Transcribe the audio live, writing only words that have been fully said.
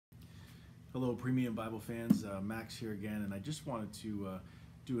Hello, Premium Bible fans. Max here again, and I just wanted to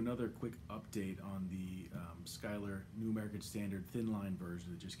do another quick update on the Schuyler New American Standard Thinline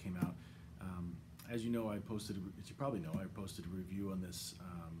version that just came out. As you know, as you probably know, I posted a review on this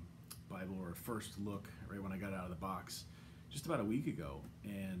Bible, or a first look, right when I got it out of the box, just about a week ago.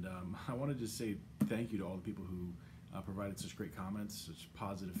 And I wanted to say thank you to all the people who provided such great comments, such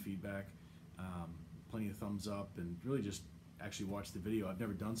positive feedback, plenty of thumbs up, and really just actually watched the video. I've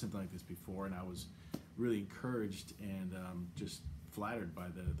never done something like this before, and I was really encouraged and just flattered by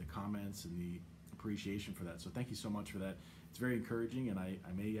the comments and the appreciation for that. So thank you so much for that. It's very encouraging, and I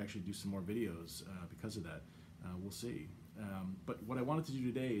may actually do some more videos because of that. We'll see. But what I wanted to do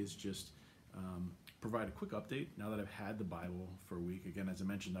today is just provide a quick update now that I've had the Bible for a week. Again, as I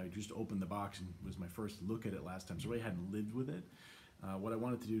mentioned, I just opened the box and it was my first look at it last time, so I really hadn't lived with it. What I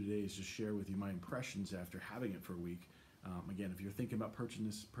wanted to do today is just share with you my impressions after having it for a week. Again, if you're thinking about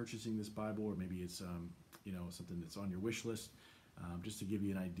purchasing this Bible, or maybe it's something that's on your wish list, just to give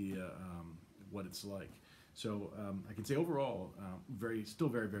you an idea what it's like. So I can say overall, still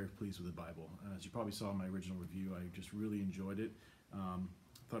very, very pleased with the Bible. As you probably saw in my original review, I just really enjoyed it.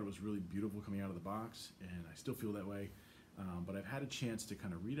 Thought it was really beautiful coming out of the box, and I still feel that way. But I've had a chance to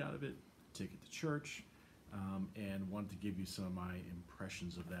kind of read out of it, take it to church, and wanted to give you some of my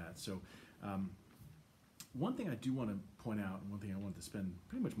impressions of that. So. One thing I do want to point out, and one thing I wanted to spend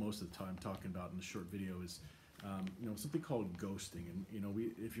pretty much most of the time talking about in this short video is, something called ghosting. And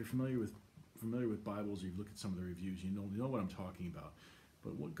if you're familiar with Bibles, or you've looked at some of the reviews, you know what I'm talking about.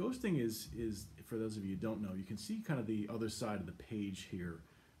 But what ghosting is for those of you who don't know, you can see kind of the other side of the page here.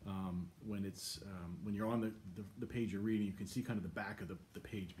 When you're on the page you're reading, you can see kind of the back of the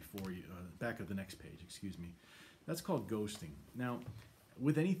page before you, back of the next page, excuse me. That's called ghosting. Now,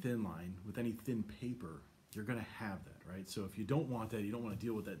 with any thin line, with any thin paper, you're going to have that, right? So if you don't want that, you don't want to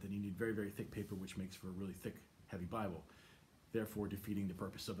deal with that, then you need very, very thick paper, which makes for a really thick, heavy Bible, therefore defeating the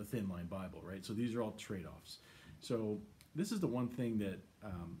purpose of a thin line Bible, right? So these are all trade-offs. So this is the one thing that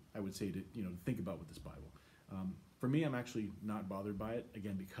I would say to think about with this Bible. For me, I'm actually not bothered by it,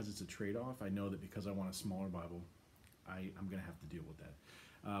 again, because it's a trade-off. I know that because I want a smaller Bible, I'm going to have to deal with that.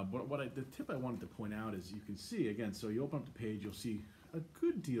 But the tip I wanted to point out is, you can see, again, so you open up the page, you'll see a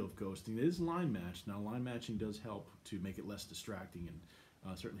good deal of ghosting. It is line matched. Now, line matching does help to make it less distracting,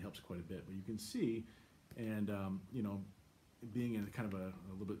 and certainly helps quite a bit. But you can see, and being in kind of a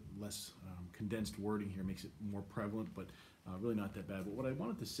little bit less condensed wording here makes it more prevalent, but really not that bad. But what I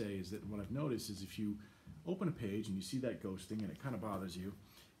wanted to say is that what I've noticed is, if you open a page and you see that ghosting and it kind of bothers you,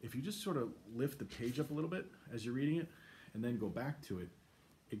 if you just sort of lift the page up a little bit as you're reading it and then go back to it,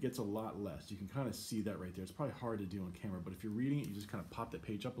 it gets a lot less. You can kind of see that right there. It's probably hard to do on camera, but if you're reading it, you just kind of pop that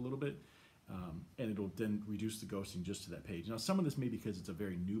page up a little bit, and it'll then reduce the ghosting just to that page. Now, some of this may be because it's a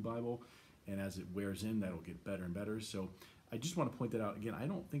very new Bible, and as it wears in, that'll get better and better. So I just want to point that out. Again, I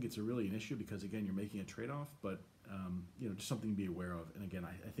don't think it's really an issue, because, again, you're making a trade-off, but just something to be aware of. And again,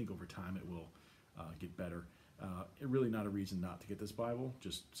 I think over time it will get better. Really not a reason not to get this Bible,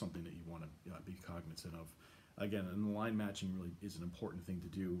 just something that you want to be cognizant of. Again, and the line matching really is an important thing to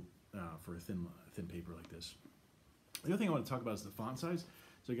do for a thin paper like this. The other thing I want to talk about is the font size.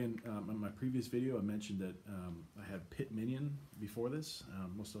 So again, in my previous video, I mentioned that I had Pitt Minion before this.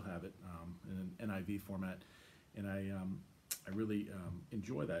 We'll still have it in an NIV format, and I really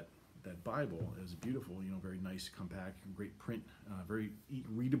enjoy that Bible. It was beautiful, very nice, compact, great print, very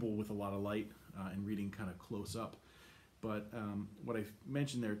readable with a lot of light and reading kind of close up. But what I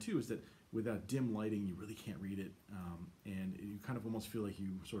mentioned there too is that without dim lighting, you really can't read it, and you kind of almost feel like you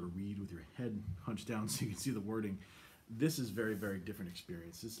sort of read with your head hunched down so you can see the wording. This is very, very different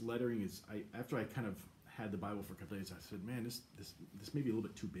experience. This lettering is, after I kind of had the Bible for a couple days, I said, man, this may be a little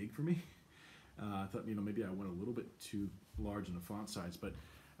bit too big for me. I thought, maybe I went a little bit too large in the font size, but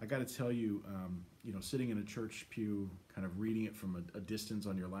I got to tell you, sitting in a church pew, kind of reading it from a distance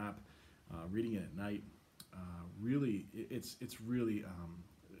on your lap, reading it at night, really, it's really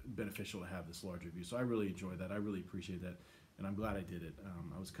beneficial to have this larger view. So I really enjoy that. I really appreciate that, and I'm glad I did it.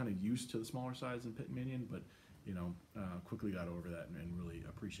 I was kind of used to the smaller size in Pitt Minion, but quickly got over that and really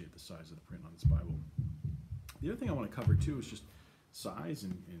appreciate the size of the print on this Bible. The other thing I want to cover too is just size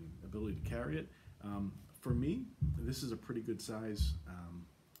and ability to carry it. For me, this is a pretty good size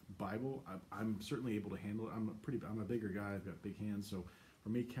Bible. I'm certainly able to handle it. I'm a bigger guy. I've got big hands, so for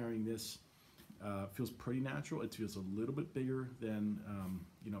me, carrying this feels pretty natural. It feels a little bit bigger than,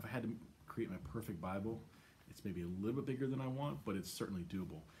 if I had to create my perfect Bible, it's maybe a little bit bigger than I want, but it's certainly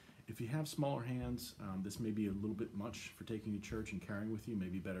doable. If you have smaller hands, this may be a little bit much for taking to church and carrying with you.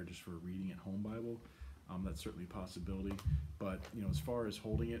 Maybe better just for a reading at home Bible. That's certainly a possibility. But you know, as far as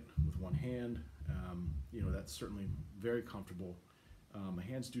holding it with one hand, you know, that's certainly very comfortable. My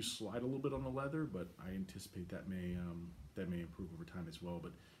hands do slide a little bit on the leather, but I anticipate that may improve over time as well.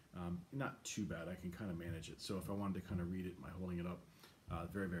 But not too bad. I can kind of manage it. So if I wanted to kind of read it by holding it up,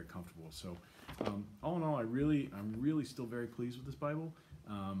 very, very comfortable. So all in all, I'm really still very pleased with this Bible.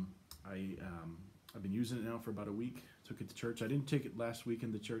 I've been using it now for about a week. Took it to church. I didn't take it last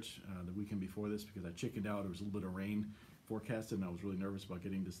weekend to church, the weekend before this, because I chickened out. There was a little bit of rain forecasted, and I was really nervous about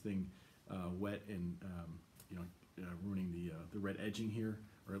getting this thing wet and you know, ruining the red edging here,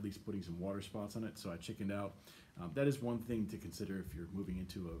 or at least putting some water spots on it. So I chickened out. That is one thing to consider if you're moving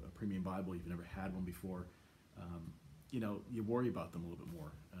into a premium Bible. You've never had one before. You know, you worry about them a little bit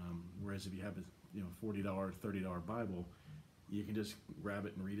more. Whereas if you have a $40, $30 Bible, you can just grab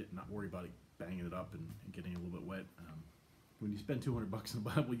it and read it and not worry about it banging it up and getting a little bit wet. When you spend $200 in the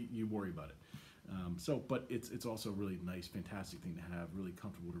Bible, you worry about it. But it's also a really nice, fantastic thing to have, really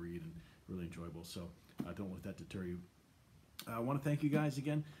comfortable to read and really enjoyable. So don't let that deter you. I want to thank you guys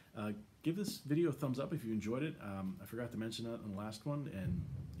again. Give this video a thumbs up if you enjoyed it. I forgot to mention that in the last one. And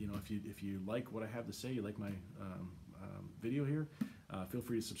you know, if you like what I have to say, you like my video here, feel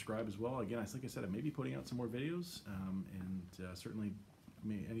free to subscribe as well. Again, like I said, I may be putting out some more videos, and certainly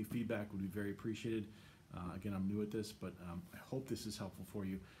any feedback would be very appreciated. Again, I'm new at this, but I hope this is helpful for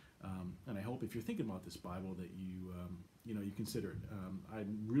you. And I hope if you're thinking about this Bible that you consider it.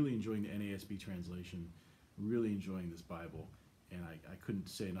 I'm really enjoying the NASB translation, really enjoying this Bible, and I couldn't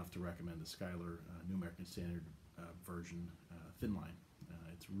say enough to recommend the Schuyler New American Standard version Thinline.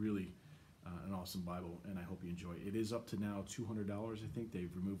 It's really an awesome Bible, and I hope you enjoy it. It is up to now $200. I think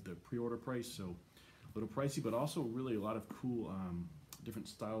they've removed the pre-order price, so a little pricey, but also really a lot of cool different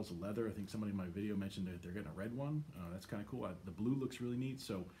styles of leather. I think somebody in my video mentioned that they're getting a red one. That's kind of cool. The blue looks really neat.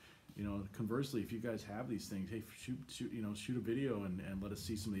 So, you know, conversely, if you guys have these things, hey, shoot a video and let us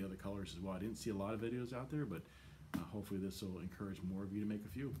see some of the other colors as well. I didn't see a lot of videos out there, but hopefully this will encourage more of you to make a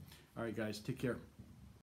few. All right, guys, take care.